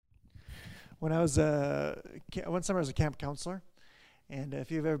When I was one summer I was a camp counselor, and if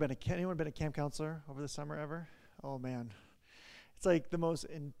you've ever been anyone been a camp counselor over the summer ever? Oh man, it's like the most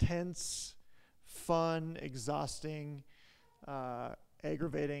intense, fun, exhausting,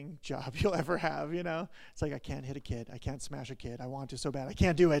 aggravating job you'll ever have. It's like I can't hit a kid, I can't smash a kid. I want to so bad, I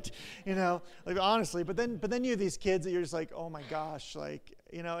can't do it. Like honestly. But then you have these kids that you're just like, oh my gosh, like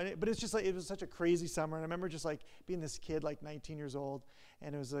but it's just like it was such a crazy summer, and I remember just like being this kid, like 19 years old.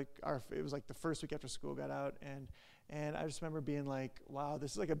 And it was like the first week after school got out, and I just remember being like, wow,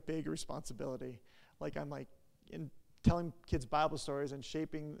 this is like a big responsibility. Like I'm like telling kids Bible stories and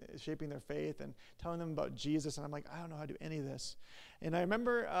shaping their faith and telling them about Jesus, and I'm like, I don't know how to do any of this. And I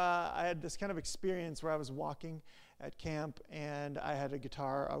remember I had this kind of experience where I was walking at camp, and I had a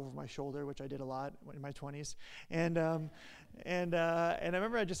guitar over my shoulder, which I did a lot in my 20s, and I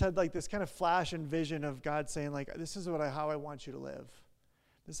remember I just had like this kind of flash and vision of God saying like, this is how I want you to live.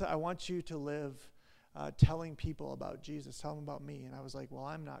 I want you to live telling people about Jesus, tell them about me. And I was like, well,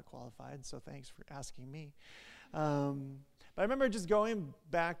 I'm not qualified, so thanks for asking me. But I remember just going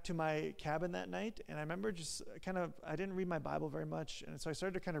back to my cabin that night, and I remember just I didn't read my Bible very much, and so I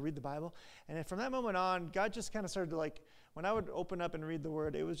started to kind of read the Bible. And from that moment on, God just kind of started to like, when I would open up and read the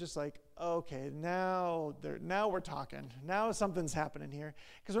Word, it was just like, okay, now we're talking. Now something's happening here.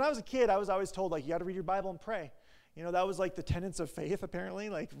 Because when I was a kid, I was always told, like, you got to read your Bible and pray. That was like the tenets of faith, apparently.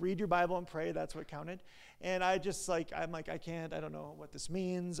 Like, read your Bible and pray, that's what counted. And I just like, I'm like, I don't know what this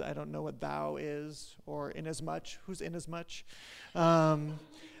means. I don't know what thou is, or inasmuch. Who's inasmuch?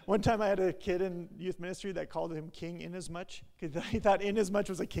 One time I had a kid in youth ministry that called him King Inasmuch, because he thought Inasmuch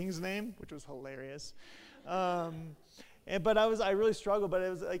was a king's name, which was hilarious. But I really struggled. But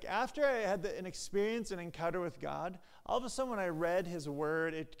it was like after I had an experience, an encounter with God, all of a sudden when I read His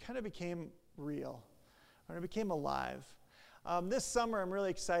Word, it kind of became real. And it became alive. This summer, I'm really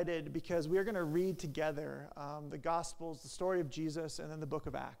excited because we are going to read together the Gospels, the story of Jesus, and then the book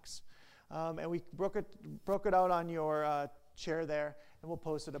of Acts. And we broke it out on your chair there, and we'll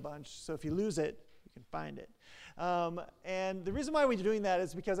post it a bunch. So if you lose it, you can find it. And the reason why we're doing that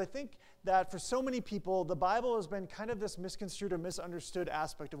is because I think that for so many people, the Bible has been kind of this misconstrued or misunderstood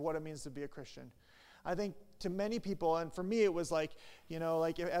aspect of what it means to be a Christian. I think to many people, and for me it was like,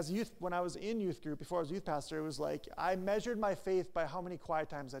 like as youth, when I was in youth group, before I was youth pastor, it was like I measured my faith by how many quiet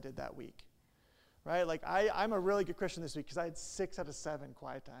times I did that week, right? Like I'm a really good Christian this week because I had 6 out of 7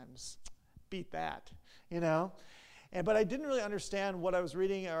 quiet times. Beat that, but I didn't really understand what I was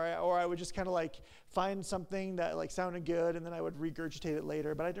reading, or I would just kind of like find something that like sounded good, and then I would regurgitate it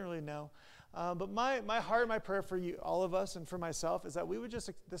later, but I didn't really know. But my heart, my prayer for you, all of us, and for myself, is that we would just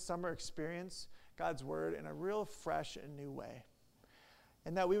this summer experience God's Word in a real fresh and new way.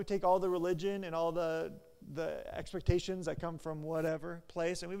 And that we would take all the religion and all the expectations that come from whatever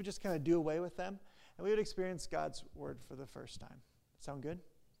place, and we would just kind of do away with them, and we would experience God's Word for the first time. Sound good?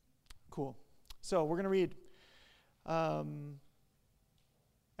 Cool. So we're going to read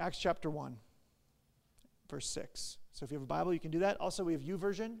Acts chapter 1, verse 6. So if you have a Bible, you can do that. Also, we have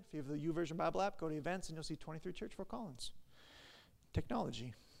YouVersion. If you have the YouVersion Bible app, go to events, and you'll see 23 Church Fort Collins.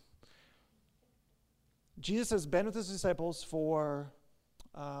 Technology. Jesus has been with his disciples for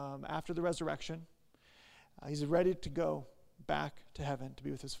after the resurrection. He's ready to go back to heaven to be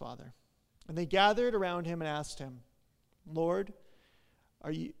with his Father. And they gathered around him and asked him, Lord,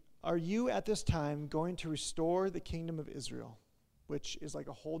 are you at this time going to restore the kingdom of Israel? Which is like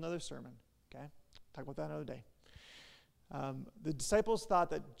a whole nother sermon. Okay? Talk about that another day. The disciples thought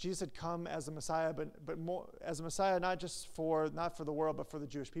that Jesus had come as a Messiah, but more as a Messiah, not for the world, but for the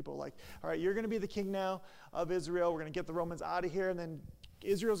Jewish people. Like, all right, you're going to be the king now of Israel. We're going to get the Romans out of here, and then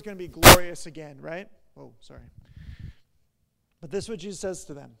Israel's going to be glorious again, right? Oh, sorry. But this is what Jesus says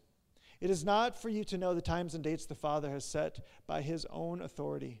to them. It is not for you to know the times and dates the Father has set by his own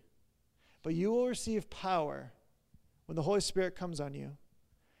authority, but you will receive power when the Holy Spirit comes on you,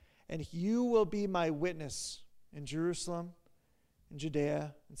 and you will be my witness in Jerusalem, in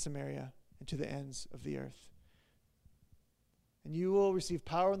Judea, and Samaria, and to the ends of the earth. And you will receive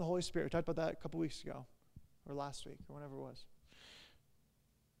power in the Holy Spirit. We talked about that a couple weeks ago, or last week, or whenever it was.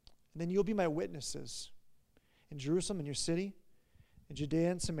 And then you'll be my witnesses in Jerusalem, in your city, in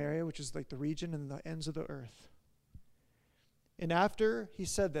Judea and Samaria, which is like the region and the ends of the earth. And after he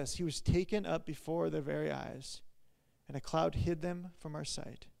said this, he was taken up before their very eyes, and a cloud hid them from our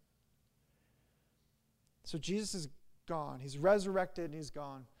sight. So Jesus is gone. He's resurrected and he's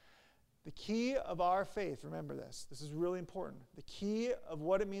gone. The key of our faith, remember this. This is really important. The key of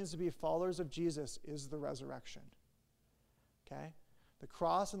what it means to be followers of Jesus is the resurrection. Okay? The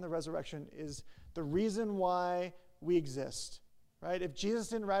cross and the resurrection is the reason why we exist. right? If Jesus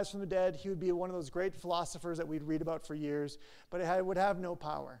didn't rise from the dead, he would be one of those great philosophers that we'd read about for years, but it would have no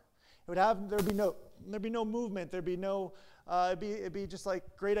power. There'd be no movement. There'd be no, it'd be just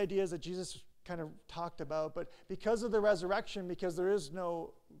like great ideas that Jesus kind of talked about. But because of the resurrection, because there is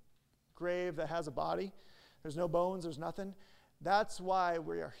no grave that has a body, there's no bones, there's nothing, that's why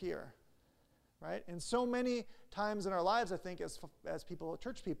we are here, right? And so many times in our lives, I think, as people,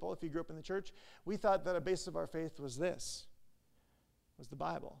 church people, if you grew up in the church, we thought that a base of our faith was the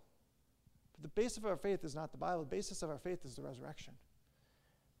Bible. But the base of our faith is not the Bible. The basis of our faith is the resurrection,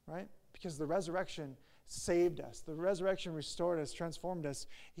 right? Because the resurrection saved us. The resurrection restored us, transformed us.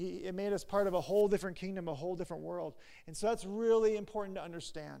 It made us part of a whole different kingdom, a whole different world. And so that's really important to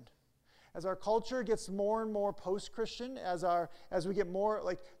understand. As our culture gets more and more post-Christian, as we get more,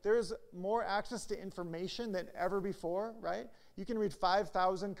 like, there's more access to information than ever before, right? You can read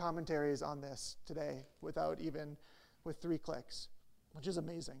 5,000 commentaries on this today with 3 clicks, which is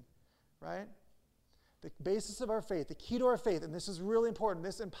amazing, right? The basis of our faith, the key to our faith, and this is really important,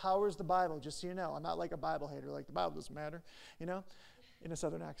 this empowers the Bible, just so you know. I'm not like a Bible hater, like the Bible doesn't matter, in a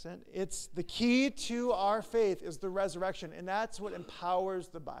southern accent. It's the key to our faith is the resurrection, and that's what empowers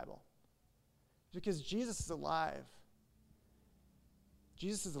the Bible. Because Jesus is alive.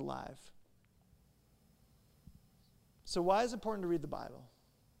 Jesus is alive. So why is it important to read the Bible?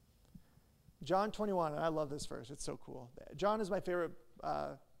 John 21, and I love this verse. It's so cool. John is my favorite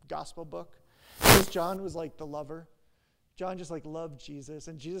gospel book. Because John was like the lover. John just like loved Jesus,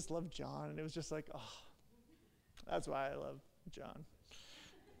 and Jesus loved John, and it was just like, oh, that's why I love John.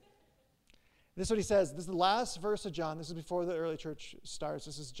 This is what he says. This is the last verse of John. This is before the early church starts.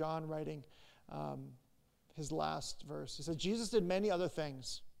 This is John writing his last verse. He said, Jesus did many other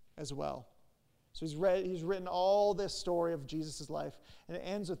things as well. So he's written all this story of Jesus' life, and it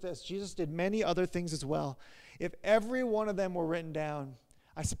ends with this. Jesus did many other things as well. If every one of them were written down,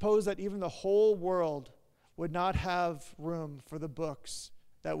 I suppose that even the whole world would not have room for the books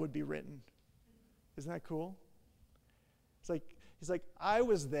that would be written. Isn't that cool? He's like, I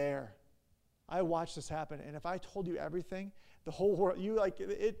was there. I watched this happen, and if I told you everything, the whole world,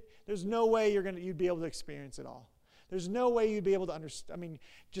 there's no way you'd be able to experience it all. There's no way you'd be able to understand.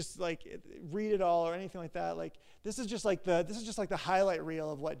 Just like read it all or anything like that. Like this is just like the highlight reel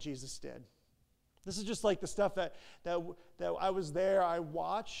of what Jesus did. This is just like the stuff that I was there, I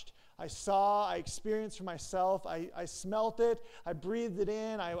watched, I saw, I experienced for myself. I smelt it, I breathed it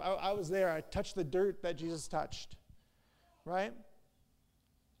in. I was there. I touched the dirt that Jesus touched. Right?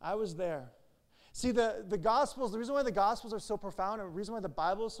 I was there. See, the Gospels, the reason why the Gospels are so profound, and the reason why the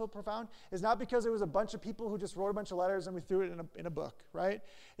Bible is so profound, is not because it was a bunch of people who just wrote a bunch of letters and we threw it in a book, right?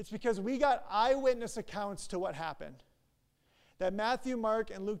 It's because we got eyewitness accounts to what happened. That Matthew, Mark,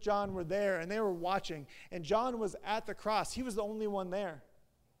 and Luke, John were there, and they were watching. And John was at the cross. He was the only one there.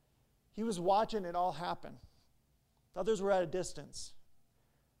 He was watching it all happen. The others were at a distance.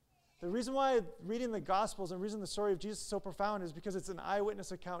 The reason why reading the Gospels and reading the story of Jesus is so profound is because it's an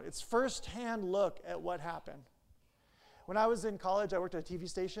eyewitness account. It's first-hand look at what happened. When I was in college, I worked at a TV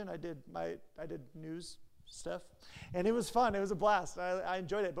station. I did news stuff, and it was fun. It was a blast. I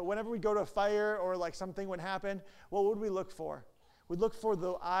enjoyed it. But whenever we'd go to a fire or like something would happen, what would we look for? We'd look for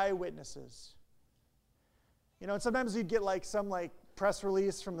the eyewitnesses. And sometimes you'd get like some like press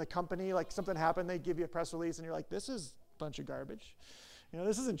release from the company, like something happened, they'd give you a press release, and you're like, this is a bunch of garbage.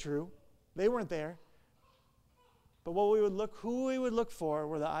 This isn't true. They weren't there. But who we would look for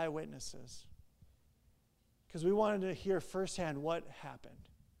were the eyewitnesses. Because we wanted to hear firsthand what happened.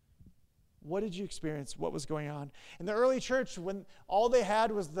 What did you experience? What was going on? In the early church, when all they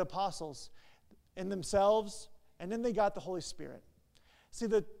had was the apostles and themselves, and then they got the Holy Spirit. See,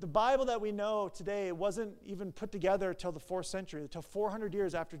 the Bible that we know today wasn't even put together until the 4th century, until 400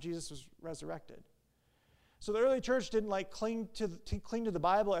 years after Jesus was resurrected. So the early church didn't cling to the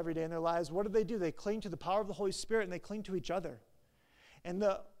Bible every day in their lives. What did they do? They clinged to the power of the Holy Spirit, and they clinged to each other. And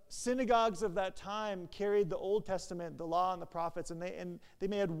the synagogues of that time carried the Old Testament, the law and the prophets, and they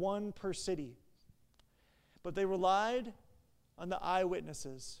may have one per city. But they relied on the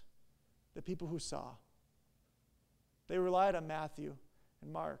eyewitnesses, the people who saw. They relied on Matthew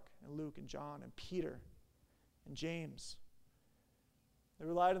and Mark and Luke and John and Peter and James. They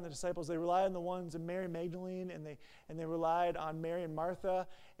relied on the disciples. They relied on the ones in Mary Magdalene, and they relied on Mary and Martha,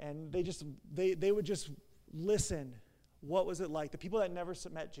 and they would just listen. What was it like? The people that never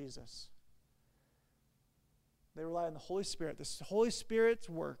met Jesus. They relied on the Holy Spirit, the Holy Spirit's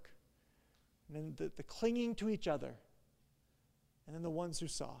work, and then the clinging to each other, and then the ones who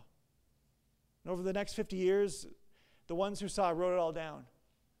saw. And over the next 50 years, the ones who saw wrote it all down,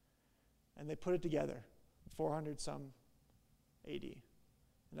 and they put it together, 400 some AD.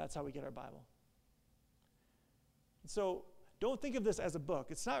 And that's how we get our Bible. And so don't think of this as a book.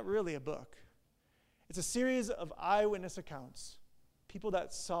 It's not really a book. It's a series of eyewitness accounts. People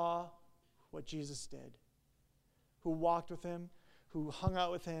that saw what Jesus did, who walked with him, who hung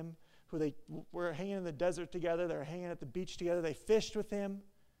out with him, who they were hanging in the desert together, they were hanging at the beach together, they fished with him,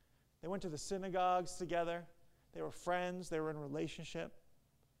 they went to the synagogues together, they were friends, they were in a relationship.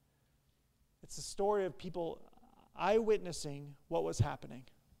 It's the story of people eyewitnessing what was happening.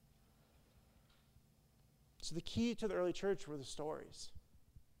 So the key to the early church were the stories.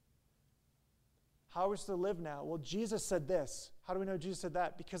 How are we to live now? Well, Jesus said this. How do we know Jesus said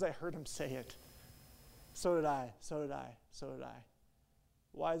that? Because I heard him say it. So did I, so did I, so did I.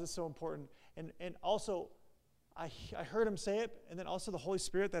 Why is this so important? And also, I heard him say it, and then also the Holy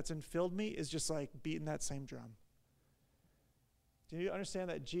Spirit that's infilled me is just like beating that same drum. Do you understand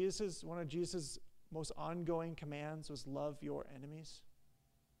that one of Jesus' most ongoing commands was love your enemies?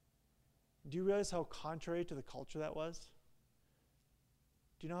 Do you realize how contrary to the culture that was?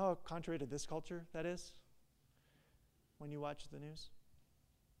 Do you know how contrary to this culture that is when you watch the news?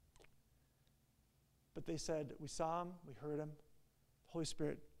 But they said, we saw him, we heard him. The Holy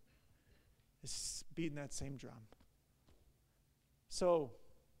Spirit is beating that same drum. So,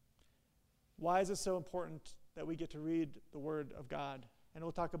 why is it so important that we get to read the Word of God? And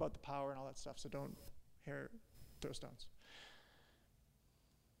we'll talk about the power and all that stuff, so don't throw stones.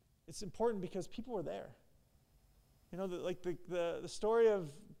 It's important because people were there. You know, the story of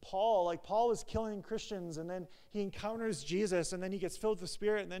Paul, like Paul was killing Christians, and then he encounters Jesus, and then he gets filled with the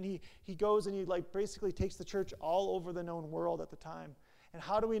Spirit, and then he goes and he like basically takes the church all over the known world at the time. And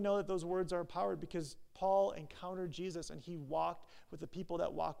how do we know that those words are empowered? Because Paul encountered Jesus, and he walked with the people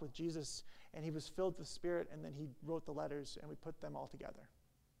that walked with Jesus, and he was filled with the Spirit, and then he wrote the letters, and we put them all together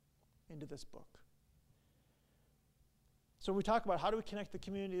into this book. So we talk about how do we connect the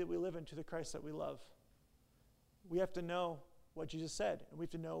community that we live in to the Christ that we love. We have to know what Jesus said, and we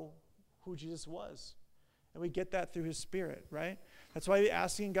have to know who Jesus was. And we get that through his Spirit, right? That's why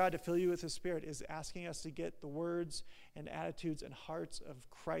asking God to fill you with his Spirit is asking us to get the words and attitudes and hearts of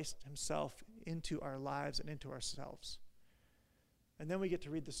Christ himself into our lives and into ourselves. And then we get to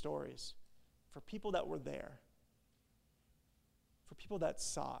read the stories for people that were there, for people that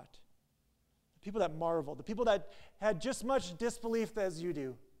saw it, the people that marveled, the people that had just much disbelief as you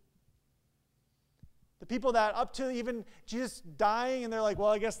do. The people that up to even Jesus dying, and they're like, well,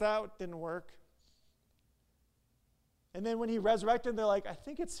 I guess that didn't work. And then when he resurrected, they're like, I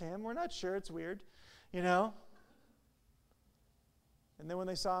think it's him. We're not sure. It's weird, you know? And then when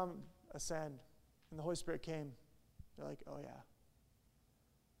they saw him ascend and the Holy Spirit came, they're like, oh, yeah.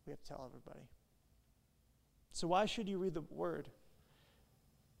 We have to tell everybody. So why should you read the Word?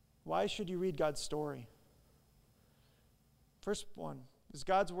 Why should you read God's story? First one is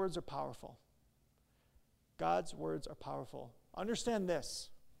God's words are powerful. God's words are powerful. Understand this.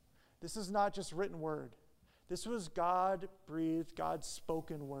 This is not just written word. This was God-breathed,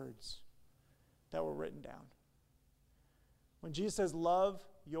 God-spoken words that were written down. When Jesus says, love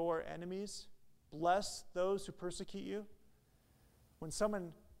your enemies, bless those who persecute you. When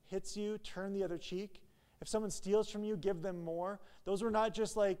someone hits you, turn the other cheek. If someone steals from you, give them more. Those were not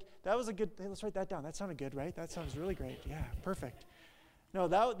just like, that was a good, hey, let's write that down. That sounded good, right? That sounds really great. Yeah, perfect. No,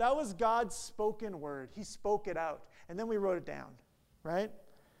 that was God's spoken word. He spoke it out. And then we wrote it down, right?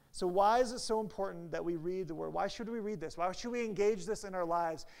 So why is it so important that we read the Word? Why should we read this? Why should we engage this in our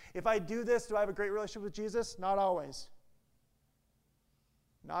lives? If I do this, do I have a great relationship with Jesus? Not always.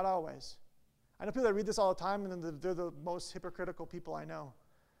 Not always. I know people that read this all the time, and then they're the most hypocritical people I know.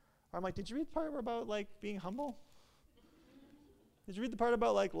 Or I'm like, did you read the part about like being humble? Did you read the part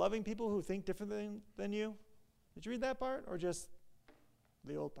about like loving people who think differently than you? Did you read that part, or just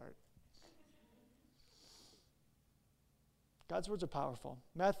the old part? God's words are powerful.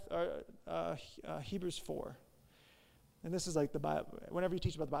 Hebrews 4. And this is like the Bible. Whenever you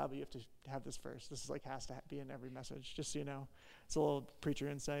teach about the Bible, you have to have this verse. This is like has to be in every message, just so you know. It's a little preacher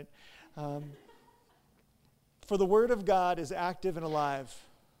insight. For the word of God is active and alive.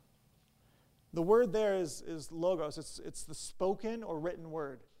 The word there is logos. It's the spoken or written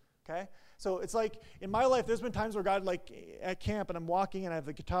word. Okay? So it's like, in my life, there's been times where God, like at camp, and I'm walking, and I have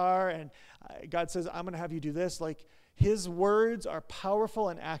the guitar, and God says, I'm going to have you do this. Like, his words are powerful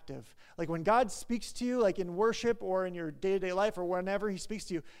and active. Like, when God speaks to you, like in worship or in your day-to-day life or whenever he speaks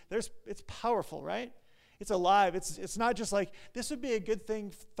to you, it's powerful, right? It's alive. It's not just like, this would be a good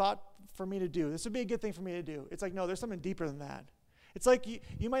thing thought for me to do. This would be a good thing for me to do. It's like, no, there's something deeper than that. It's like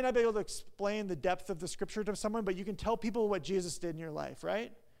you might not be able to explain the depth of the scripture to someone, but you can tell people what Jesus did in your life,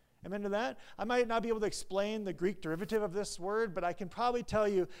 right? Amen to that? I might not be able to explain the Greek derivative of this word, but I can probably tell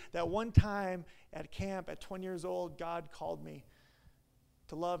you that one time at camp at 20 years old, God called me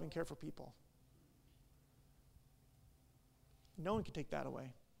to love and care for people. No one can take that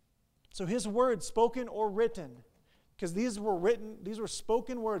away. So his words, spoken or written, because these were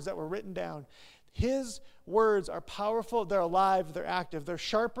spoken words that were written down. His words are powerful, they're alive, they're active, they're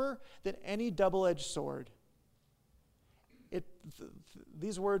sharper than any double-edged sword.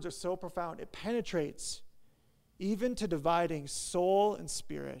 These words are so profound. It penetrates even to dividing soul and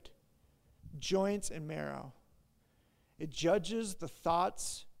spirit, joints and marrow. It judges the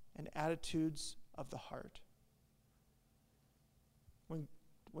thoughts and attitudes of the heart.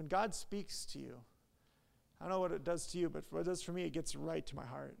 When God speaks to you, I don't know what it does to you, but what it does for me, it gets right to my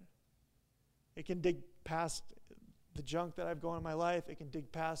heart. It can dig past the junk that I've gone in my life. It can dig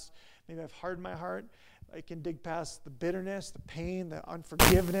past, maybe I've hardened my heart. It can dig past the bitterness, the pain, the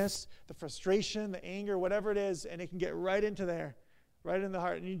unforgiveness, the frustration, the anger, whatever it is, and it can get right into there, right in the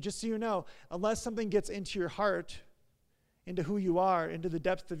heart. And just so you know, unless something gets into your heart, into who you are, into the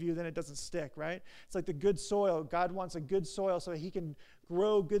depth of you, then it doesn't stick, right? It's like the good soil. God wants a good soil so that he can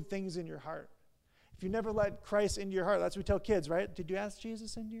grow good things in your heart. If you never let Christ into your heart, that's what we tell kids, right? Did you ask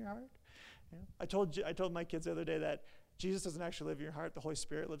Jesus into your heart? Yeah. I told my kids the other day that Jesus doesn't actually live in your heart. The Holy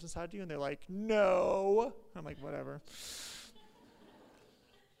Spirit lives inside you. And they're like, no. I'm like, whatever.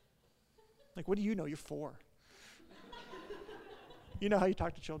 Like, what do you know? You're 4. You know how you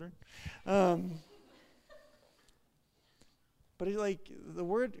talk to children. But it's like the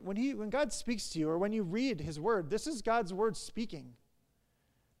word, when God speaks to you, or when you read his word, this is God's word speaking.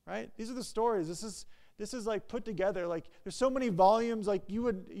 Right? These are the stories. This is like put together. Like there's so many volumes, like you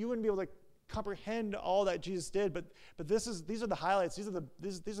wouldn't be able to comprehend all that Jesus did, but these are the highlights. This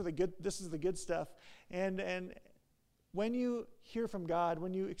is the good stuff. And when you hear from God,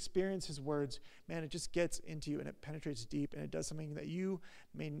 when you experience his words, man, it just gets into you and it penetrates deep and it does something that you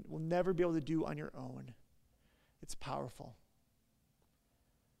will never be able to do on your own. It's powerful.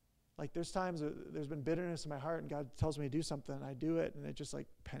 Like there's times there's been bitterness in my heart and God tells me to do something and I do it and it just like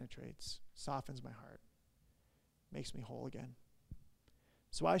penetrates, softens my heart, makes me whole again.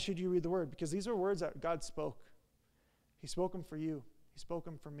 So why should you read the word? Because these are words that God spoke. He spoke them for you. He spoke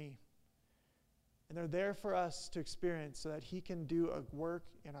them for me. And they're there for us to experience so that he can do a work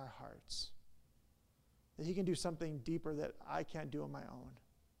in our hearts. That he can do something deeper that I can't do on my own.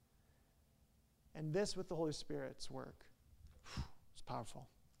 And this with the Holy Spirit's work, it's powerful.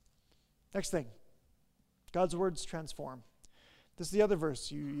 Next thing, God's words transform. This is the other verse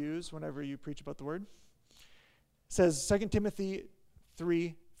you use whenever you preach about the word. It says 2 Timothy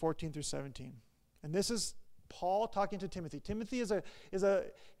 3:14 through 17. And this is Paul talking to Timothy. Timothy is a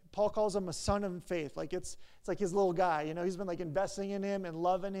Paul calls him a son of faith. Like it's like his little guy. You know, he's been like investing in him and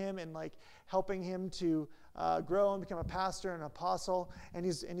loving him and like helping him to grow and become a pastor and an apostle. And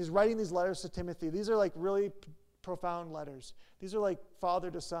he's writing these letters to Timothy. These are like really profound letters. These are like father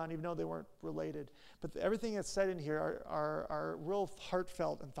to son, even though they weren't related. But everything that's said in here are real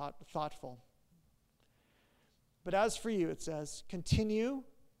heartfelt and thoughtful. But as for you, it says, continue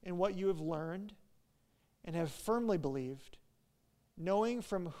in what you have learned and have firmly believed, knowing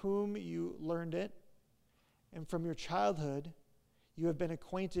from whom you learned it, and from your childhood you have been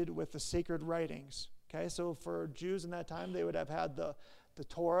acquainted with the sacred writings. Okay, so for Jews in that time, they would have had the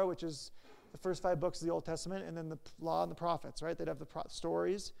Torah, which is the first 5 books of the Old Testament, and then the law and the prophets, right? They'd have the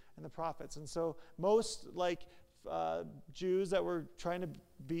stories and the prophets. And so most Jews that were trying to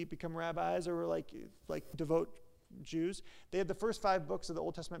become rabbis or were like devout Jews, they had the first 5 books of the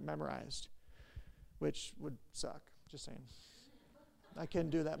Old Testament memorized, which would suck, just saying. I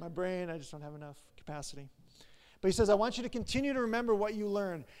couldn't do that. My brain, I just don't have enough capacity. But he says, I want you to continue to remember what you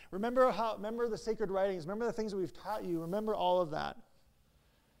learned. Remember the sacred writings. Remember the things that we've taught you. Remember all of that.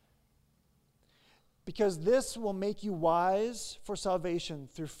 Because this will make you wise for salvation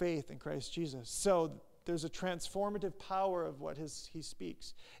through faith in Christ Jesus. So there's a transformative power of what he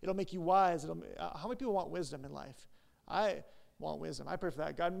speaks. It'll make you wise. How many people want wisdom in life? I want wisdom. I pray for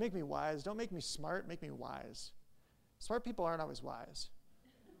that. God, make me wise. Don't make me smart. Make me wise. Smart people aren't always wise.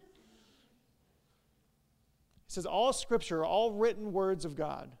 It says, all scripture, all written words of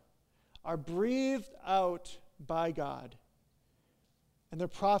God are breathed out by God. And they're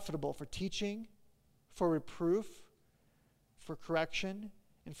profitable for teaching, for reproof, for correction,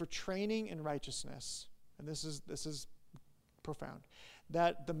 and for training in righteousness. And this is profound.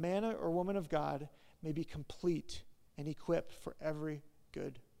 That the man or woman of God may be complete and equipped for every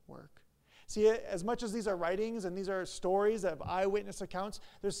good work. See, as much as these are writings and these are stories of eyewitness accounts,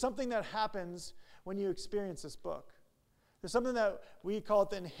 there's something that happens when you experience this book. There's something that we call it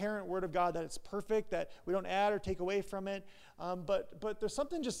the inherent Word of God, that it's perfect, that we don't add or take away from it. But there's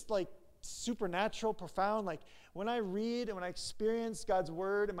something just like supernatural, profound. Like when I read and when I experience God's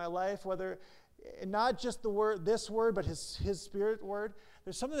Word in my life, whether not just the word, this word, but His Spirit word,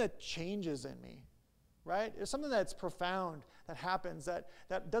 there's something that changes in me, right? There's something that's profound that happens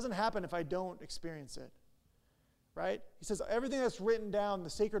that doesn't happen if I don't experience it. Right? He says everything that's written down, the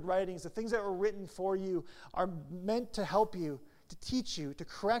sacred writings, the things that were written for you are meant to help you, to teach you, to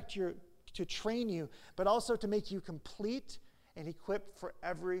correct you, to train you, but also to make you complete and equipped for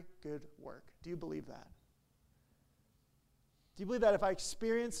every good work. Do you believe that? Do you believe that if I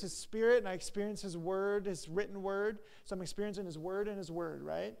experience His Spirit and I experience His Word, His written Word, so I'm experiencing His Word and His Word,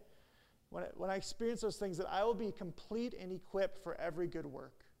 right? When I experience those things, that I will be complete and equipped for every good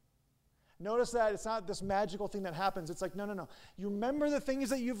work. Notice that it's not this magical thing that happens. It's like, no. You remember the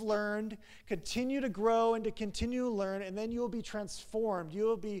things that you've learned, continue to grow and to continue to learn, and then you will be transformed. You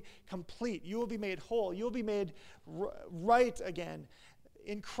will be complete. You will be made whole. You will be made right again.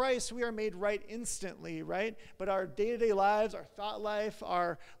 In Christ, we are made right instantly, right? But our day-to-day lives, our thought life,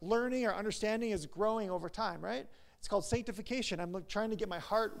 our learning, our understanding is growing over time, right? It's called sanctification. I'm trying to get my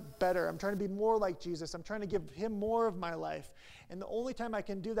heart better. I'm trying to be more like Jesus. I'm trying to give Him more of my life. And the only time I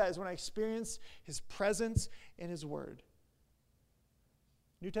can do that is when I experience His presence in His Word.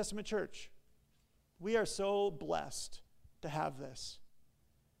 New Testament church, we are so blessed to have this.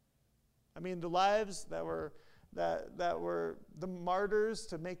 I mean, the lives that were the martyrs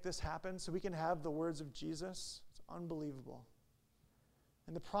to make this happen so we can have the words of Jesus, it's unbelievable.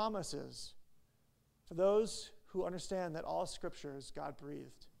 And the promises for those who understand that all Scripture is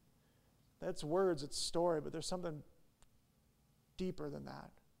God-breathed. That's words, it's story, but there's something deeper than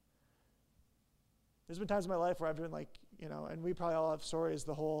that. There's been times in my life where I've been like, and we probably all have stories,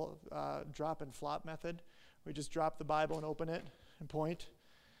 the whole drop and flop method. We just drop the Bible and open it and point.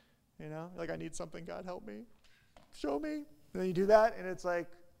 Like, I need something, God help me, show me. And then you do that, and it's like,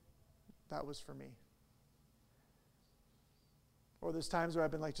 that was for me. Or there's times where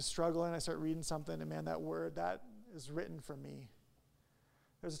I've been like just struggling, I start reading something, and man, that word, that is written for me.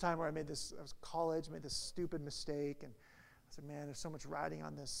 There's a time where I was college, made this stupid mistake, and I said, man, there's so much riding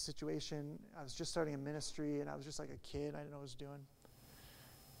on this situation. I was just starting a ministry, and I was just like a kid, I didn't know what I was doing.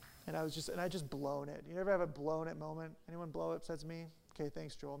 And I just blown it. You ever have a blown it moment? Anyone blow it besides me? Okay,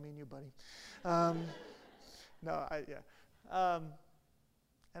 thanks, Joel, me and you, buddy. And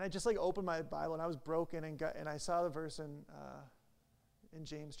I just like opened my Bible, and I was broken, and I saw the verse in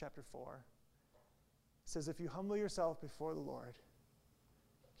James chapter 4. It says, if you humble yourself before the Lord,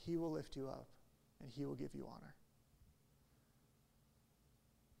 He will lift you up, and He will give you honor.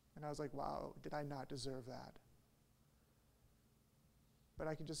 And I was like, wow, did I not deserve that? But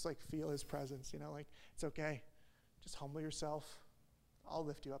I can just like feel His presence, like, it's okay. Just humble yourself. I'll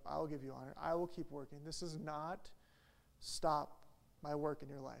lift you up. I will give you honor. I will keep working. This does not stop my work in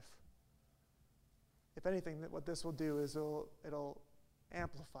your life. If anything, what this will do is it'll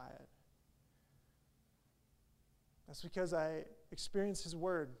amplify it. That's because I experience His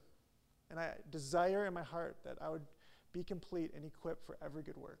Word, and I desire in my heart that I would be complete and equipped for every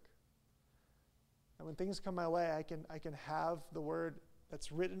good work. And when things come my way, I can have the Word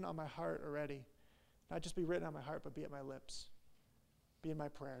that's written on my heart already. Not just be written on my heart, but be at my lips, be in my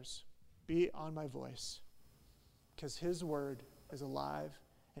prayers, be on my voice, because His Word is alive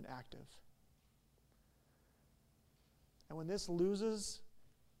and active. And when this loses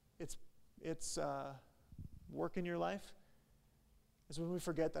its work in your life, is when we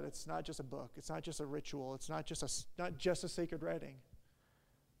forget that it's not just a book, it's not just a ritual, it's not just a sacred writing,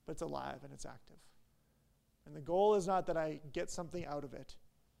 but it's alive and it's active. And the goal is not that I get something out of it.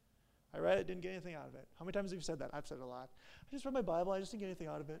 I read it, didn't get anything out of it. How many times have you said that? I've said it a lot. I just read my Bible, I just didn't get anything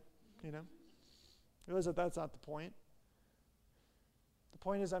out of it. Realize that that's not the point. The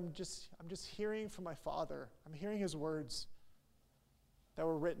point is I'm just hearing from my Father. I'm hearing His words that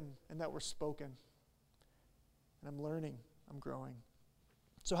were written and that were spoken. And I'm learning. I'm growing.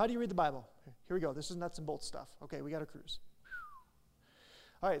 So how do you read the Bible? Here we go. This is nuts and bolts stuff. Okay, we got to cruise.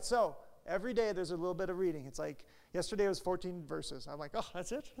 All right, so every day there's a little bit of reading. It's like yesterday was 14 verses. I'm like, oh,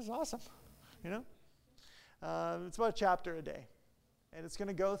 that's it? That's awesome. It's about a chapter a day. And it's going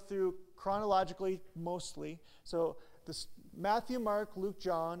to go through chronologically mostly. So this Matthew, Mark, Luke,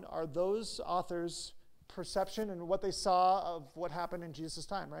 John are those authors' perception and what they saw of what happened in Jesus'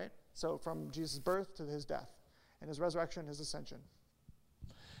 time, right? So from Jesus' birth to His death and His resurrection and His ascension.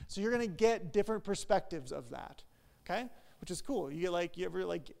 So you're going to get different perspectives of that, okay? which is cool. You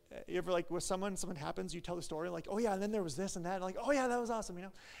ever with something happens, you tell the story, like, oh yeah, and then there was this and that, and like, oh yeah, that was awesome,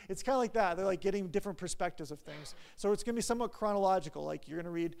 It's kind of like that. They're like getting different perspectives of things. So it's going to be somewhat chronological. Like you're going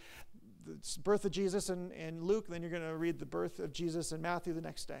to read the birth of Jesus in Luke, then you're going to read the birth of Jesus in Matthew the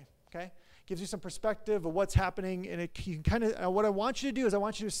next day, okay? Gives you some perspective of what's happening, and you can kind of, what I want you to do is I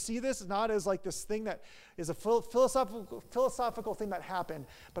want you to see this not as like this thing that is a philosophical thing that happened,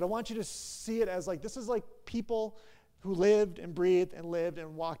 but I want you to see it as like, this is like people who lived and breathed and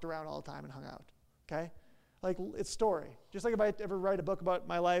walked around all the time and hung out, okay? Like, it's story. Just like if I ever write a book about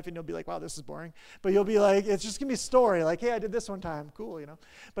my life and you'll be like, wow, this is boring. But you'll be like, it's just going to be story. Like, hey, I did this one time. Cool,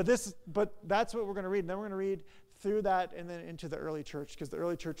 But that's what we're going to read. And then we're going to read through that and then into the early church, because the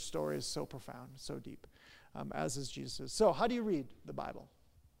early church story is so profound, so deep, as is Jesus'. So how do you read the Bible?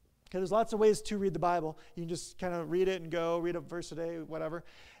 Okay, there's lots of ways to read the Bible. You can just kind of read it and go, read a verse a day, whatever.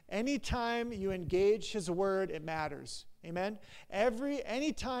 Anytime you engage his word, it matters. Amen?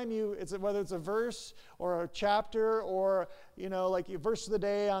 Anytime whether it's a verse or a chapter or, like a verse of the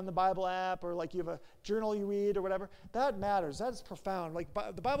day on the Bible app, or like you have a journal you read or whatever, that matters. That's profound. Like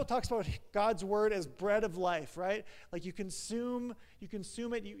the Bible talks about God's word as bread of life, right? Like you consume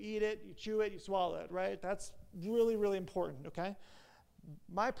it, you eat it, you chew it, you swallow it, right? That's really, really important, okay?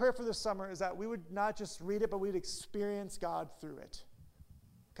 My prayer for this summer is that we would not just read it, but we'd experience God through it.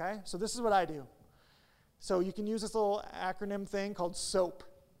 Okay? So this is what I do. So you can use this little acronym thing called SOAP.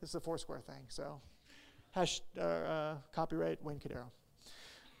 This is a Foursquare thing. So copyright Wayne Cadero.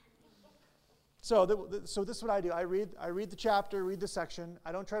 So this is what I do. I read the chapter, read the section.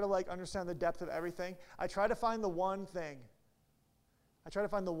 I don't try to understand the depth of everything. I try to find the one thing.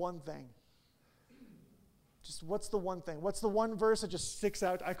 Just what's the one thing? What's the one verse that just sticks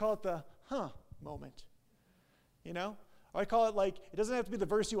out? I call it the moment. Or I call it it doesn't have to be the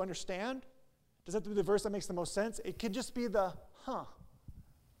verse you understand. It doesn't have to be the verse that makes the most sense. It can just be the,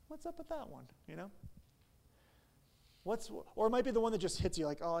 what's up with that one, Or it might be the one that just hits you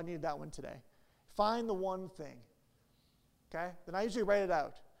like, oh, I needed that one today. Find the one thing, okay? Then I usually write it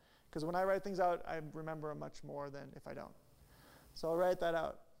out, because when I write things out, I remember them much more than if I don't. So I'll write that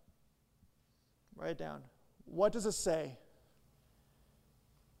out. Write it down. What does it say?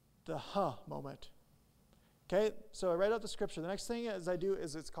 The moment. Okay, so I write out the scripture. The next thing I do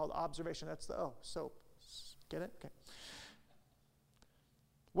is it's called observation. That's the SOAP. Get it? Okay.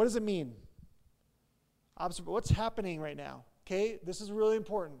 What does it mean? What's happening right now? Okay, this is really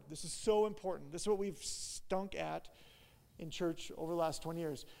important. This is so important. This is what we've stunk at in church over the last 20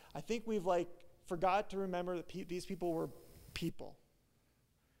 years. I think we've forgot to remember that these people were people.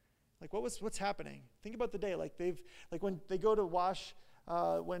 What's happening? Think about the day. When they go to wash.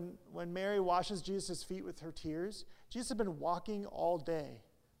 When Mary washes Jesus' feet with her tears, Jesus had been walking all day.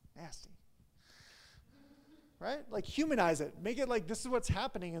 Nasty. Right? Humanize it. Make it this is what's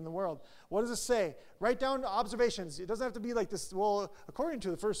happening in the world. What does it say? Write down observations. It doesn't have to be this, well, according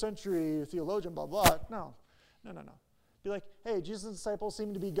to the first century theologian, blah, blah. No. Be like, hey, Jesus' disciples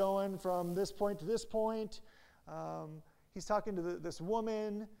seem to be going from this point to this point. He's talking to this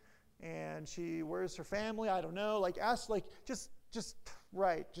woman, and where's her family? I don't know. Just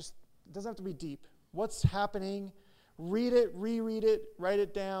write. It doesn't have to be deep. What's happening? Read it, reread it, write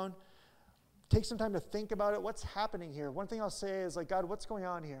it down. Take some time to think about it. What's happening here? One thing I'll say is God, what's going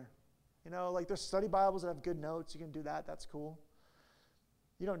on here? There's study Bibles that have good notes. You can do that. That's cool.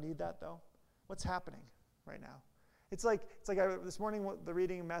 You don't need that though. What's happening right now? This morning the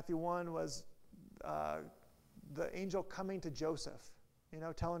reading in Matthew 1 was the angel coming to Joseph,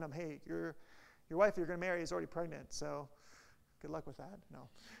 telling him, hey, your wife you're going to marry is already pregnant, so good luck with that. No.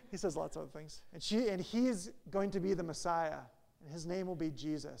 He says lots of other things. And he's going to be the Messiah. And his name will be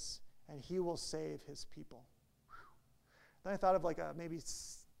Jesus. And he will save his people. Whew. Then I thought of a maybe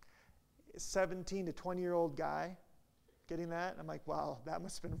 17 to 20-year-old guy getting that. And I'm like, wow, that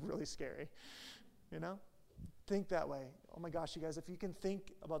must have been really scary. Think that way. Oh my gosh, you guys, if you can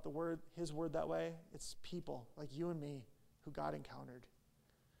think about his word that way, it's people like you and me who God encountered.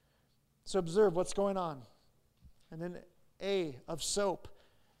 So observe what's going on. And then A of SOAP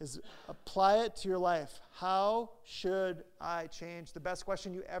is apply it to your life. How should I change? The best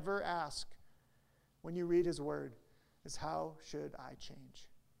question you ever ask when you read his word is, how should I change?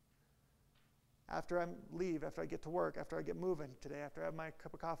 After I leave, after I get to work, after I get moving today, after I have my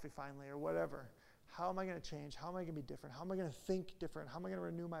cup of coffee finally or whatever, how am I going to change? How am I going to be different? How am I going to think different? How am I going to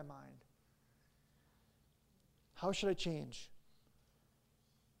renew my mind? How should I change?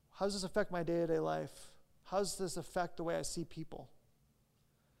 How does this affect my day-to-day life? How does this affect the way I see people?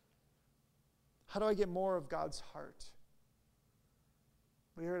 How do I get more of God's heart?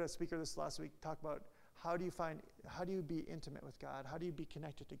 We heard a speaker this last week talk about how do you be intimate with God? How do you be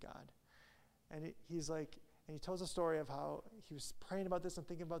connected to God? And he's like, and he tells a story of how he was praying about this and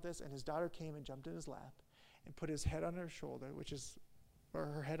thinking about this, and his daughter came and jumped in his lap and put his head on her shoulder, or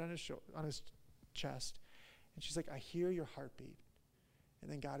her head on his chest. And she's like, I hear your heartbeat.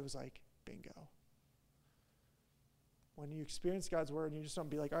 And then God was like, bingo. When you experience God's word, you just don't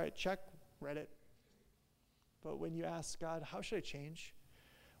be like, all right, check, read it. But when you ask God, how should I change?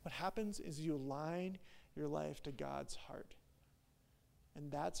 What happens is you align your life to God's heart.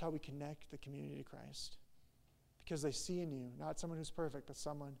 And that's how we connect the community to Christ. Because they see in you, not someone who's perfect, but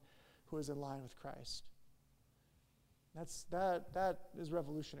someone who is in line with Christ. That is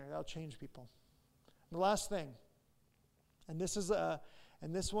revolutionary. That'll change people. And the last thing, and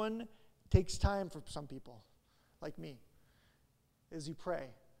this one takes time for some people, like me, is you pray.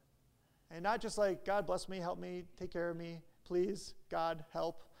 And not just like, God bless me, help me, take care of me, please, God,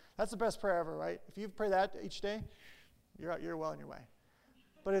 help. That's the best prayer ever, right? If you pray that each day, you're well on your way.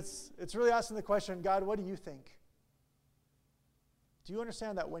 But it's really asking the question, God, what do you think? Do you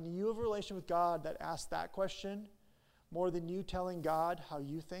understand that when you have a relation with God that asks that question, more than you telling God how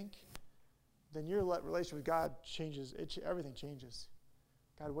you think, then your relation with God changes. Everything changes.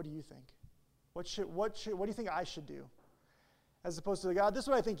 God, what do you think? What do you think I should do? As opposed to, God, this is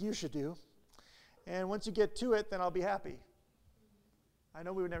what I think you should do. And once you get to it, then I'll be happy. I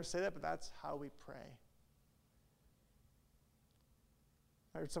know we would never say that, but that's how we pray.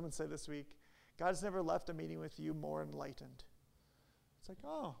 I heard someone say this week, God's never left a meeting with you more enlightened. It's like,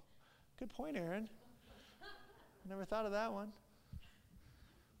 oh, good point, Aaron. Never thought of that one.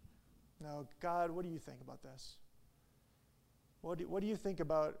 No, God, what do you think about this? What do you think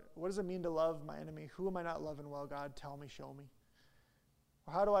about, what does it mean to love my enemy? Who am I not loving well? God, tell me, show me.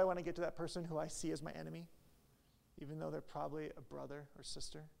 Or how do I want to get to that person who I see as my enemy, even though they're probably a brother or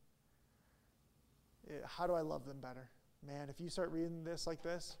sister? How do I love them better? Man, if you start reading this like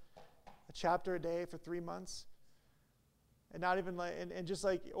this, a chapter a day for 3 months, and not even like, and just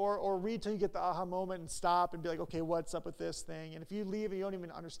like, or read till you get the aha moment and stop and be like, okay, what's up with this thing? And if you leave and you don't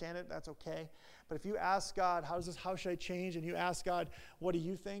even understand it, that's okay. But if you ask God, how should I change? And you ask God, what do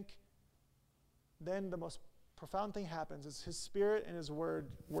you think? Then the most profound thing happens is His Spirit and His Word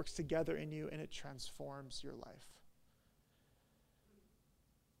works together in you, and it transforms your life.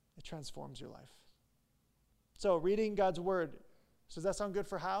 It transforms your life. So reading God's Word. So does that sound good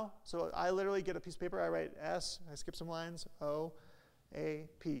for how? So I literally get a piece of paper, I write S, I skip some lines, O, A,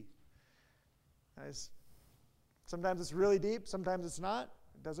 P. Sometimes it's really deep, sometimes it's not.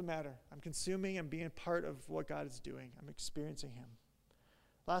 It doesn't matter. I'm consuming and being a part of what God is doing. I'm experiencing Him.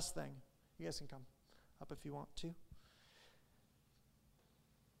 Last thing, you guys can come up if you want to.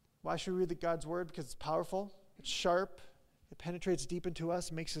 Why should we read God's Word? Because it's powerful, it's sharp, it penetrates deep into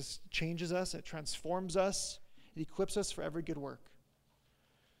us, changes us, it transforms us, it equips us for every good work.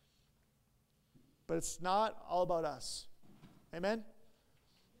 But it's not all about us. Amen?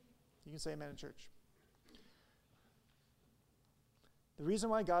 You can say amen in church. The reason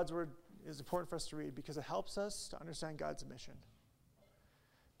why God's Word is important for us to read, because it helps us to understand God's mission.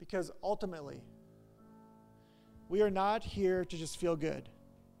 Because ultimately, we are not here to just feel good.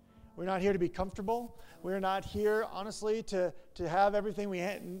 We're not here to be comfortable. We're not here, honestly, to have everything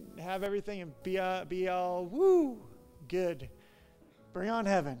have everything and be all, woo, good. Bring on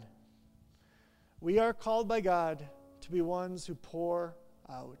heaven. We are called by God to be ones who pour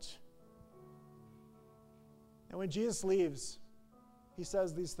out. And when Jesus leaves, He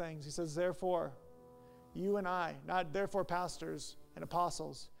says these things. He says, therefore, you and I, not therefore pastors and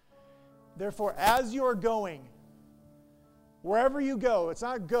apostles, therefore, as you are going, wherever you go, it's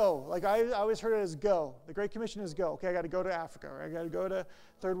not go. Like I always heard it as go. The Great Commission is go. Okay, I got to go to Africa, or I got to go to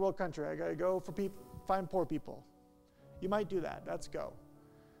third world country. I got to go find poor people. You might do that. That's go.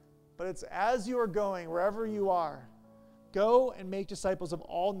 But it's as you are going, wherever you are, go and make disciples of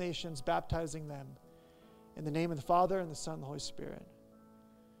all nations, baptizing them in the name of the Father and the Son and the Holy Spirit.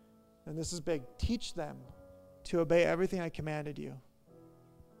 And this is big. Teach them to obey everything I commanded you.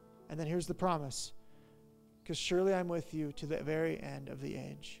 And then here's the promise. Because surely I'm with you to the very end of the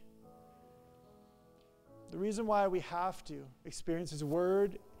age. The reason why we have to experience His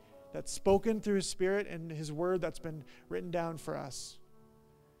Word that's spoken through His Spirit and His Word that's been written down for us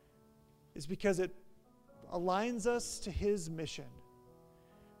is because it aligns us to His mission.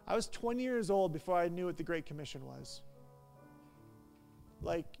 I was 20 years old before I knew what the Great Commission was.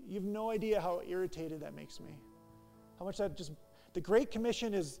 Like, you have no idea how irritated that makes me. How much that just... The Great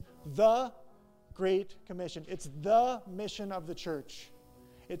Commission is the Great Commission. It's the mission of the church.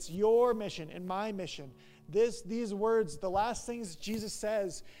 It's your mission and my mission. These words, the last things Jesus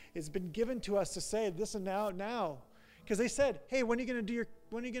says, has been given to us to say this and now. Because they said, hey, when are you going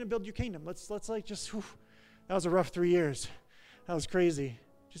to build your kingdom? Let's like just, whew, that was a rough 3 years. That was crazy.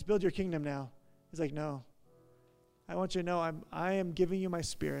 Just build your kingdom now. He's like, no. I want you to know I am giving you my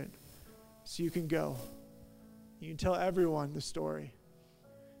Spirit so you can go. You can tell everyone the story.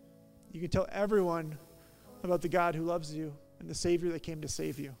 You can tell everyone about the God who loves you and the Savior that came to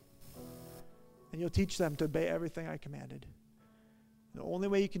save you. And you'll teach them to obey everything I commanded. The only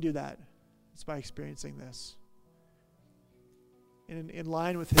way you can do that is by experiencing this. In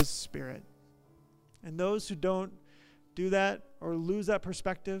line with His Spirit. And those who don't do that or lose that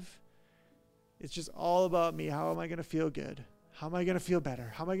perspective, it's just all about me. How am I going to feel good? How am I going to feel better?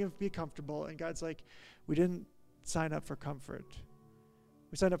 How am I going to be comfortable? And God's like, we didn't sign up for comfort.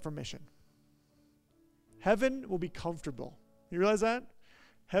 We signed up for mission. Heaven will be comfortable. You realize that?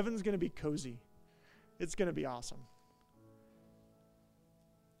 Heaven's going to be cozy. It's going to be awesome.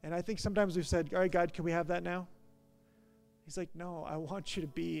 And I think sometimes we've said, all right, God, can we have that now? He's like, no, I want you to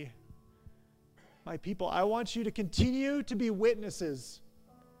be my people. I want you to continue to be witnesses.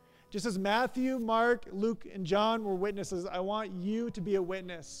 Just as Matthew, Mark, Luke, and John were witnesses, I want you to be a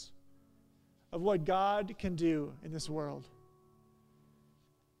witness of what God can do in this world.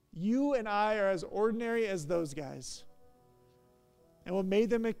 You and I are as ordinary as those guys. And what made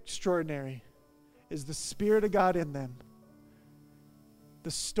them extraordinary is the Spirit of God in them.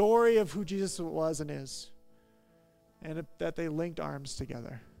 The story of who Jesus was and is. And that they linked arms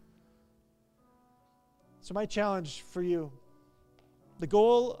together. So my challenge for you, the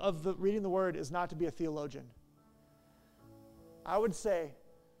goal of reading the Word is not to be a theologian. I would say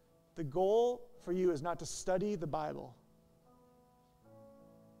the goal for you is not to study the Bible.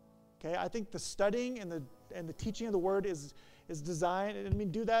 Okay, I think the studying and the teaching of the Word is designed, and I mean,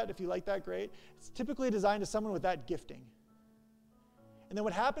 do that if you like that, great. It's typically designed to someone with that gifting. And then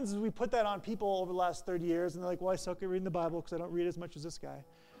what happens is we put that on people over the last 30 years, and they're like, well, I suck at reading the Bible because I don't read as much as this guy.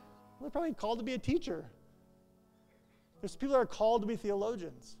 Well, they're probably called to be a teacher. There's people that are called to be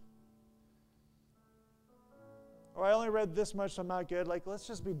theologians. Or I only read this much, so I'm not good. Like, let's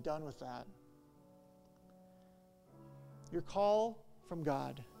just be done with that. Your call from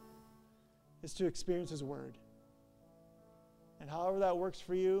God is to experience His Word. And however that works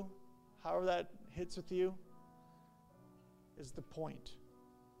for you, however that hits with you, is the point.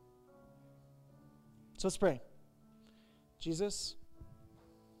 So let's pray. Jesus,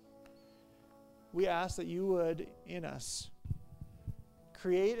 we ask that you would, in us,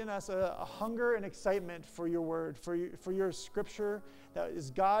 create in us a hunger and excitement for your word, for your scripture that is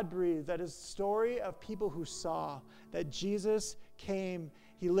God-breathed, that is the story of people who saw that Jesus came,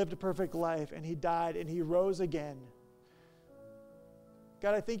 He lived a perfect life, and He died, and He rose again.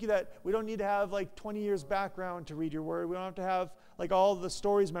 God, I thank you that we don't need to have like 20 years background to read your word. We don't have to have like all the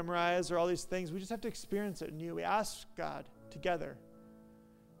stories memorized or all these things. We just have to experience it in you. We ask, God, together,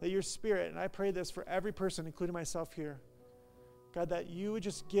 that your Spirit, and I pray this for every person, including myself here, God, that you would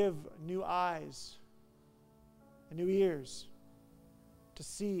just give new eyes and new ears to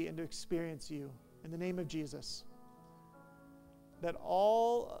see and to experience you in the name of Jesus. That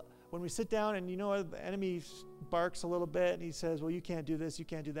when we sit down and the enemy barks a little bit and he says, well, you can't do this, you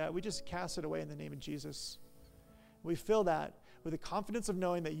can't do that, we just cast it away in the name of Jesus. We fill that with the confidence of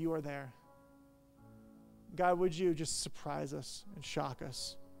knowing that you are there. God, would you just surprise us and shock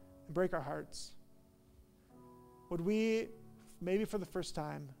us and break our hearts? Would we, maybe for the first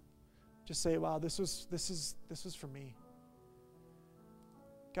time, just say, wow, this was for me.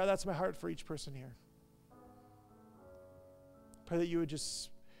 God, that's my heart for each person here. Pray that you would just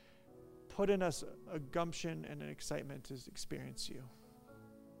put in us a gumption and an excitement to experience you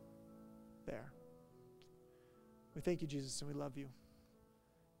there. We thank you, Jesus, and we love you.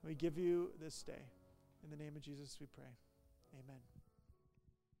 And we give you this day. In the name of Jesus, we pray. Amen.